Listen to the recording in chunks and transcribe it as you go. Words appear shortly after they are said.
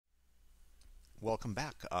Welcome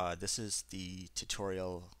back. This is the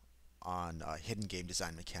tutorial on hidden game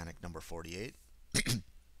design mechanic number 48.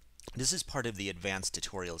 This is part of the advanced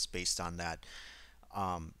tutorials based on that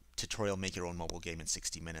tutorial Make Your Own Mobile Game in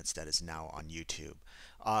 60 Minutes that is now on YouTube.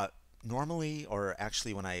 Uh, Normally, or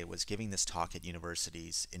actually when I was giving this talk at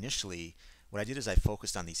universities, initially what I did is I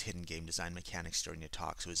focused on these hidden game design mechanics during the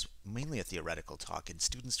talk. So it was mainly a theoretical talk, and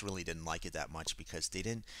students really didn't like it that much because they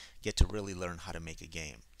didn't get to really learn how to make a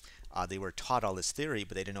game. They were taught all this theory,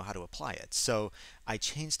 but they didn't know how to apply it. So I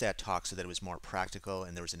changed that talk so that it was more practical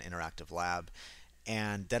and there was an interactive lab.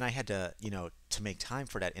 And then I had to, to make time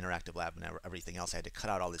for that interactive lab and everything else, I had to cut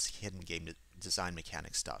out all this hidden game design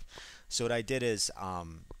mechanic stuff. So what I did is,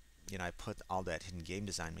 I put all that hidden game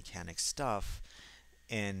design mechanic stuff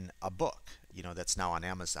in a book, that's now on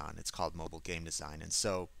Amazon. It's called Mobile Game Design. And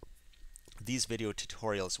so these video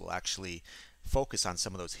tutorials will actually focus on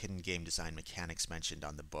some of those hidden game design mechanics mentioned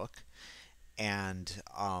on the book. And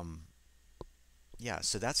yeah,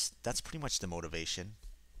 so that's pretty much the motivation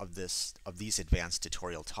of these advanced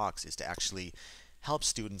tutorial talks, is to actually help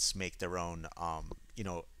students make their own,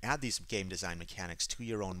 add these game design mechanics to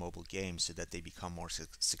your own mobile games so that they become more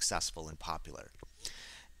successful and popular.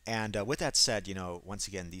 And with that said, once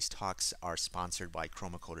again, these talks are sponsored by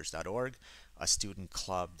chromacoders.org, a student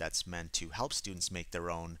club that's meant to help students make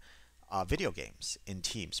their own video games in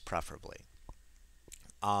teams, preferably.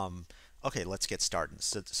 Okay, let's get started.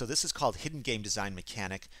 So this is called Hidden Game Design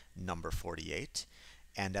Mechanic number 48.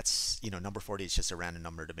 And that's, number 40 is just a random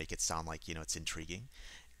number to make it sound like, it's intriguing.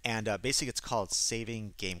 And basically it's called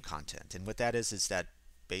saving game content. And what that is that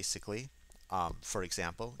basically, for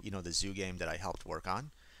example, the zoo game that I helped work on.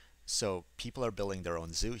 So people are building their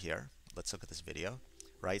own zoo here. Let's look at this video,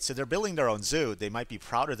 right? So they're building their own zoo. They might be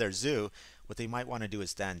proud of their zoo. What they might want to do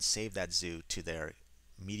is then save that zoo to their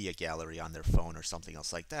media gallery on their phone or something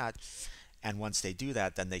else like that. And once they do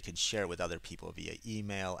that, then they can share it with other people via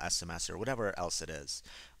email, SMS, or whatever else it is.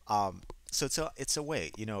 So it's a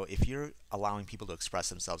way, if you're allowing people to express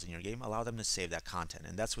themselves in your game, allow them to save that content.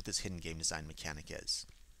 And that's what this hidden game design mechanic is.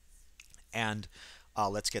 And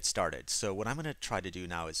let's get started. So what I'm going to try to do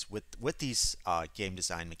now is with these game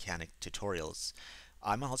design mechanic tutorials,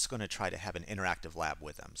 I'm also going to try to have an interactive lab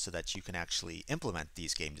with them so that you can actually implement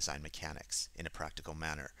these game design mechanics in a practical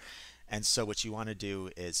manner. And so what you want to do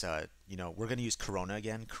is, we're going to use Corona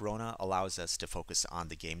again. Corona allows us to focus on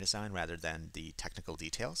the game design rather than the technical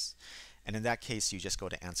details. And in that case, you just go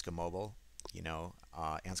to Ansca Mobile,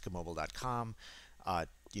 anscamobile.com,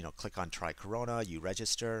 click on Try Corona, you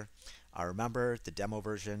register. Remember, the demo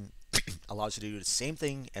version allows you to do the same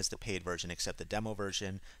thing as the paid version, except the demo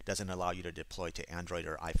version doesn't allow you to deploy to Android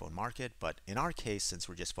or iPhone market. But in our case, since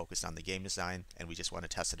we're just focused on the game design and we just want to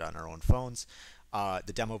test it on our own phones,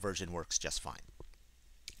 the demo version works just fine.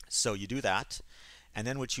 So you do that, and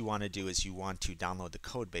then what you want to do is you want to download the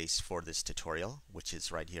code base for this tutorial, which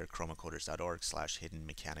is right here,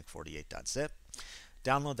 chromacoders.org/hiddenmechanic48.zip.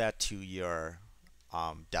 Download that to your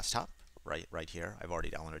desktop, right here. I've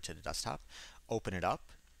already downloaded it to the desktop. Open it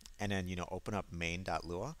up, and then open up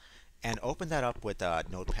main.lua, and open that up with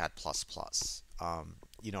Notepad++,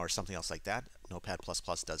 or something else like that. Notepad++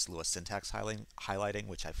 does Lua syntax highlighting,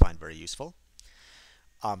 which I find very useful.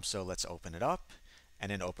 So let's open it up,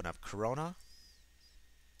 and then open up Corona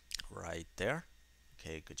right there.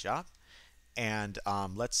 Okay, good job. And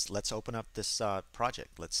let's open up this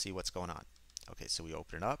project. Let's see what's going on. Okay, so we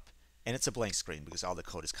open it up, and it's a blank screen because all the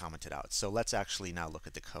code is commented out. So let's actually now look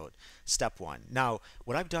at the code. Step one. Now,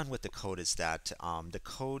 what I've done with the code is that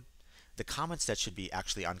the comments that should be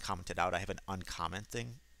actually uncommented out, I have an uncomment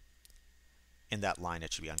thing in that line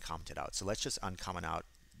that should be uncommented out. So let's just uncomment out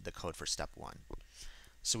the code for step one.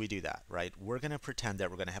 So we do that, right? We're going to pretend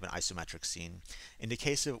that we're going to have an isometric scene. In the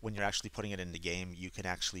case of when you're actually putting it in the game, you can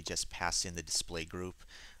actually just pass in the display group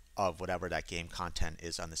of whatever that game content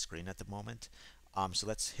is on the screen at the moment. So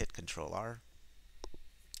let's hit Control R,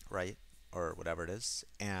 right? Or whatever it is.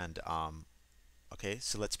 And okay,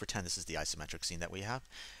 so let's pretend this is the isometric scene that we have.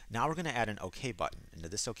 Now we're going to add an OK button. And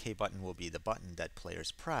this OK button will be the button that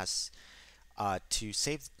players press to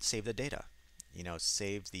save the data.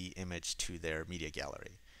 Save the image to their media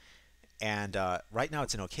gallery. And right now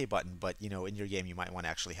it's an OK button, but in your game you might want to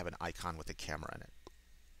actually have an icon with a camera in it.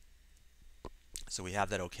 So we have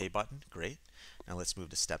that OK button, great. Now let's move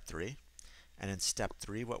to step 3. And in step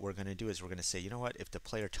 3, what we're going to do is we're going to say, if the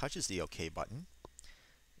player touches the OK button,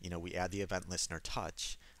 we add the event listener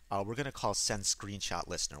touch, we're going to call send screenshot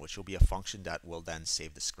listener, which will be a function that will then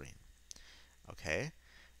save the screen. Okay.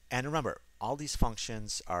 And remember, all these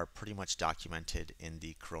functions are pretty much documented in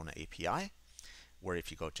the Corona API, where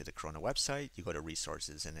if you go to the Corona website, you go to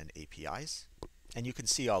resources and then APIs. And you can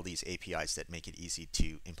see all these APIs that make it easy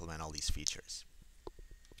to implement all these features.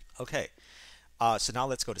 Okay, so now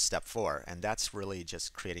let's go to step 4, and that's really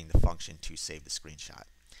just creating the function to save the screenshot.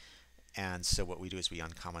 And so what we do is we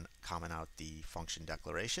comment out the function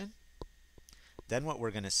declaration. Then what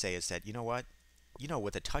we're going to say is that, you know what,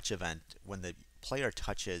 with a touch event, when the player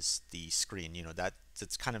touches the screen,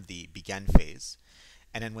 that's kind of the begin phase.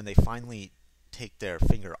 And then when they finally take their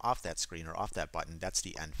finger off that screen or off that button, that's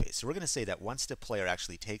the end phase. So we're going to say that once the player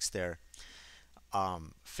actually takes their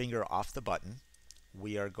finger off the button,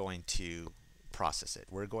 we are going to process it.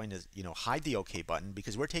 We're going to hide the OK button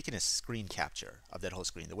because we're taking a screen capture of that whole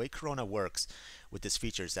screen. The way Corona works with this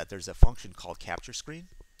feature is that there's a function called capture screen,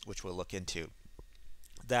 which we'll look into,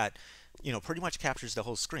 that pretty much captures the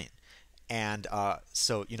whole screen. And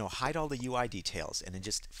so hide all the UI details and then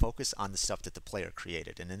just focus on the stuff that the player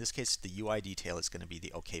created. And in this case, the UI detail is going to be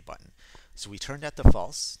the OK button. So we turn that to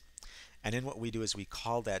false, and then what we do is we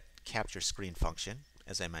call that capture screen function.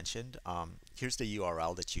 As I mentioned, here's the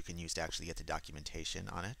URL that you can use to actually get the documentation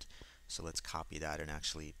on it. So let's copy that and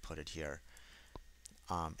actually put it here.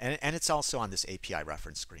 And it's also on this API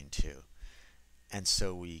reference screen too. And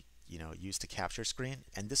so we use the capture screen,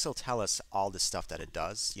 and this will tell us all the stuff that it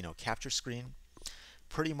does. Capture screen,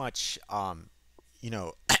 pretty much,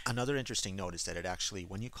 another interesting note is that it actually,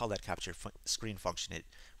 when you call that capture screen function, it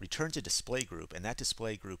returns a display group, and that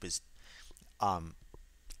display group is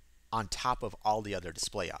on top of all the other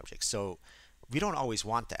display objects. So we don't always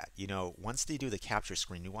want that. Once they do the capture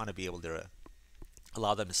screen, you want to be able to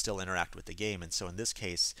allow them to still interact with the game. And so in this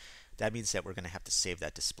case, that means that we're going to have to save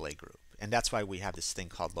that display group. And that's why we have this thing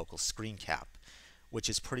called local screen cap, which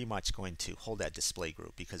is pretty much going to hold that display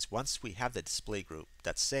group, because once we have the display group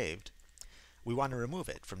that's saved, we want to remove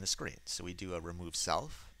it from the screen. So we do a remove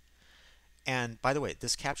self. And by the way,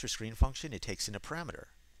 this capture screen function, it takes in a parameter,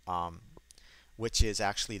 which is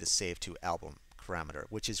actually the save to album parameter,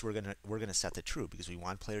 which is we're gonna set to true because we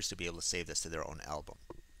want players to be able to save this to their own album.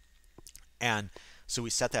 And so we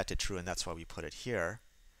set that to true, and that's why we put it here.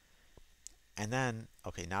 And then,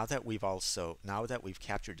 okay, now that we've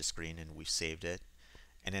captured the screen and we've saved it,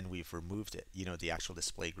 and then we've removed it, the actual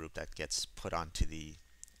display group that gets put onto the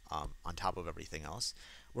on top of everything else,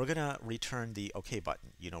 we're gonna return the OK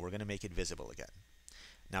button. We're gonna make it visible again.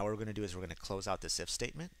 Now what we're gonna do is we're gonna close out this if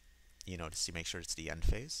statement, to make sure it's the end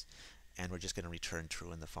phase, and we're just gonna return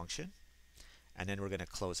true in the function, and then we're gonna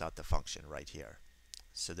close out the function right here.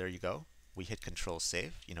 So there you go. We hit Control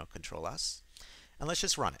Save, Control S, and let's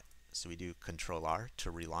just run it. So we do Control R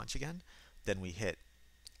to relaunch again. Then we hit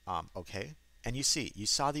OK, and you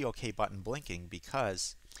saw the OK button blinking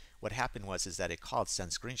because what happened was that it called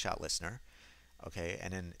Send Screenshot Listener, okay,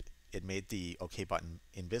 and then it made the OK button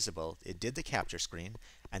invisible. It did the capture screen,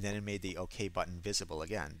 and then it made the OK button visible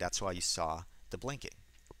again. That's why you saw the blinking.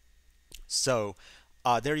 So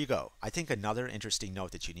there you go. I think another interesting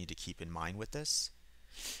note that you need to keep in mind with this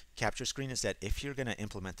capture screen is that if you're going to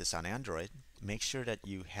implement this on Android, make sure that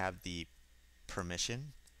you have the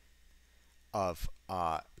permission of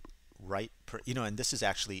and this is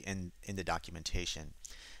actually in the documentation,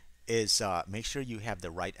 is make sure you have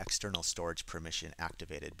the right external storage permission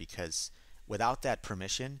activated, because without that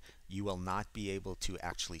permission you will not be able to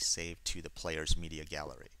actually save to the player's media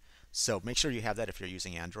gallery. So make sure you have that if you're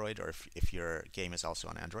using Android, or if your game is also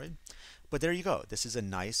on Android. But there you go. This is a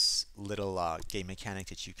nice little game mechanic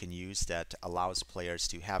that you can use that allows players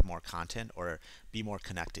to have more content or be more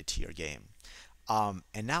connected to your game.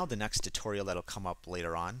 And now the next tutorial that'll come up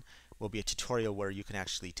later on will be a tutorial where you can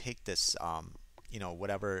actually take this,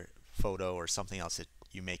 whatever photo or something else that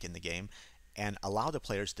you make in the game, and allow the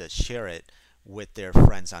players to share it with their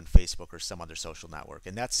friends on Facebook or some other social network.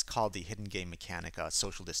 And that's called the hidden game mechanic,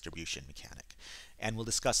 social distribution mechanic. And we'll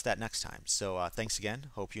discuss that next time. So thanks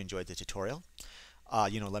again. Hope you enjoyed the tutorial.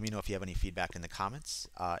 Let me know if you have any feedback in the comments.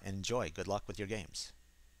 And enjoy. Good luck with your games.